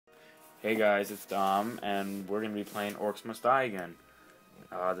Hey guys, it's Dom, and we're going to be playing Orcs Must Die again.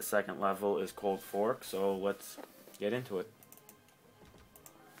 The second level is Cold Fork, so let's get into it.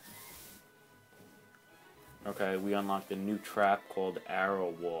 Okay, we unlocked a new trap called Arrow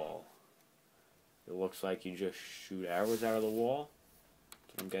Wall. It looks like you just shoot arrows out of the wall.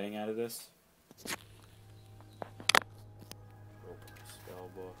 That's what I'm getting out of this. Open the spell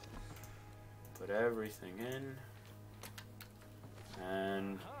book. Put everything in.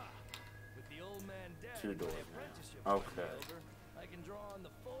 And two doors now. Okay.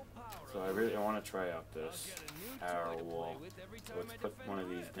 So I really want to try out this arrow wall. So let's put one of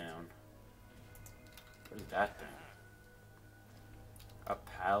these down. What is that thing? A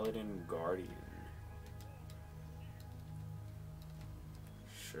Paladin Guardian.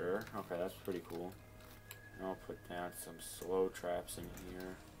 Sure. Okay, that's pretty cool. And I'll put down some slow traps in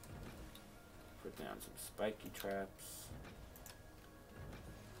here. Put down some spiky traps.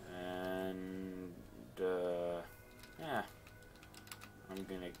 And yeah, I'm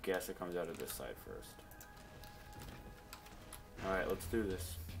gonna guess it comes out of this side first. Alright, let's do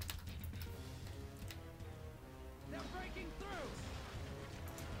this. They're breaking through.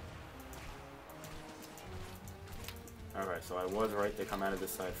 Alright, so I was right, they come out of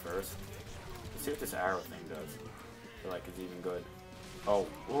this side first. Let's see what this arrow thing does. I feel like it's even good. Oh,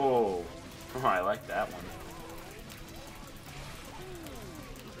 whoa! Oh, I like that one.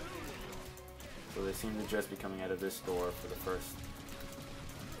 So they seem to just be coming out of this door for the first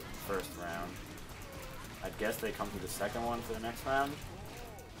round. I guess they come to the second one for the next round.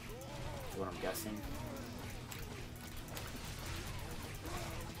 That's what I'm guessing.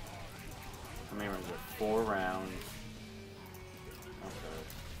 How many rounds are there? 4 rounds. Okay.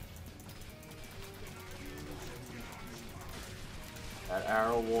 That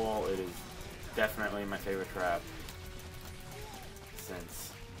arrow wall, it is definitely my favorite trap. Since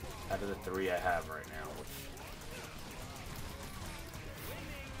out of the 3 I have right now, which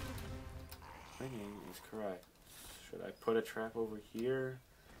winning is correct. Should I put a trap over here?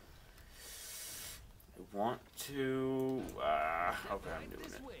 I want to. Okay, I'm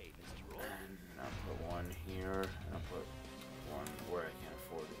doing it. And I'll put one here, and I'll put one where I can't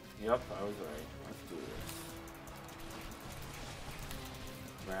afford it. Yep, I was right. Let's do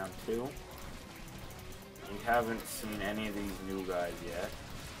this. Round 2. We haven't seen any of these new guys yet.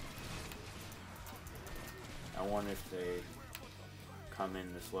 I wonder if they come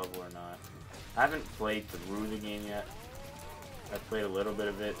in this level or not. I haven't played through the game yet. I've played a little bit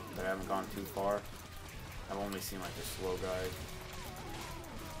of it, but I haven't gone too far. I've only seen like the slow guys.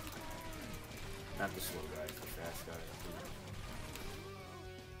 Not the slow guys, the fast guys.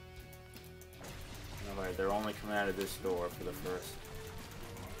 Alright, they're only coming out of this door for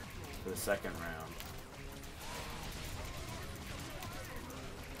the second round.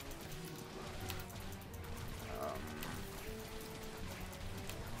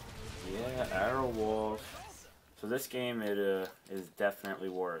 Yeah, arrow walls. So this game, it is definitely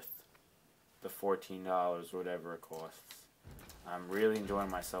worth the $14, whatever it costs. I'm really enjoying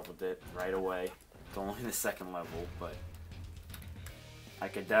myself with it right away. It's only the second level, but I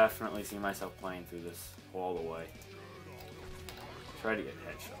could definitely see myself playing through this all the way. Try to get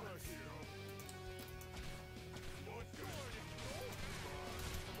headshots.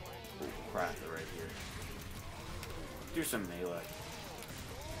 Ooh, crafter right here. Do some melee.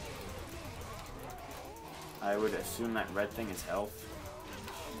 I would assume that red thing is health.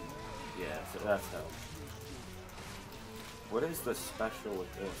 Yeah, so that's health. What is the special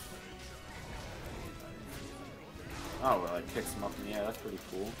with this? Oh, well, it kicks them up in the air. That's pretty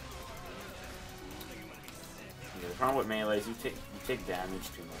cool. Yeah, the problem with melee is you take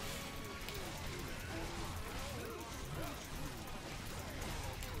damage too much.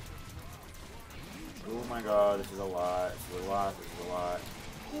 Oh my god, this is a lot. This is a lot. This is a lot.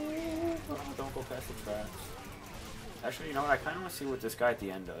 Oh, don't go past the traps. Actually, you know what? I kind of want to see what this guy at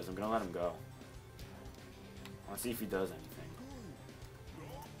the end does. I'm going to let him go. I want to see if he does anything.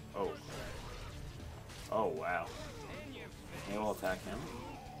 Oh. Oh, wow. Maybe we'll attack him.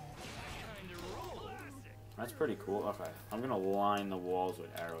 That's pretty cool. Okay. I'm going to line the walls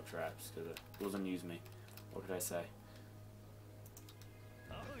with arrow traps because it doesn't use me. What could I say?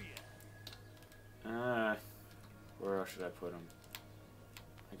 Where else should I put him?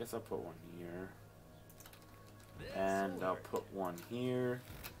 I guess I'll put one here. And I'll put one here.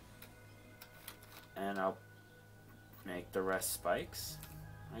 And I'll make the rest spikes,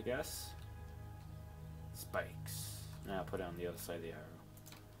 I guess. Spikes. And I'll put it on the other side of the arrow.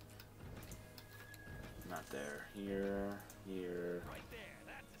 Not there. Here, here.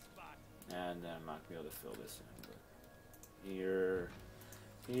 And then I'm not going to be able to fill this in. But here,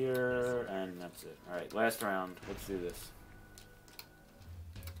 here, and that's it. Alright, last round. Let's do this.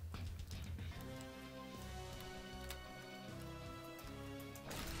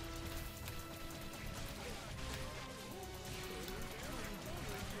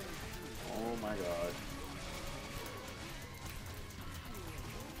 Oh my god.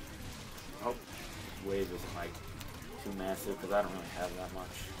 Oh, wave isn't like too massive because I don't really have that much.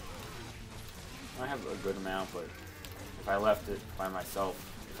 I have a good amount, but if I left it by myself,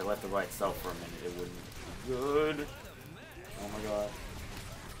 if I left it by itself for a minute, it wouldn't be good. Oh my god.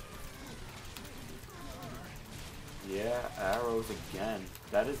 Yeah, arrows again.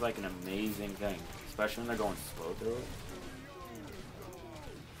 That is like an amazing thing, especially when they're going slow through it.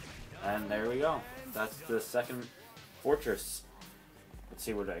 And there we go. That's the second fortress. Let's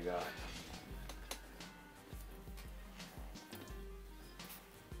see what I got.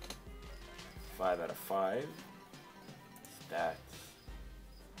 Five out of 5. Stats.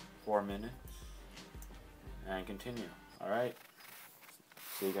 4 minutes. And continue. Alright.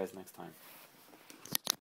 See you guys next time.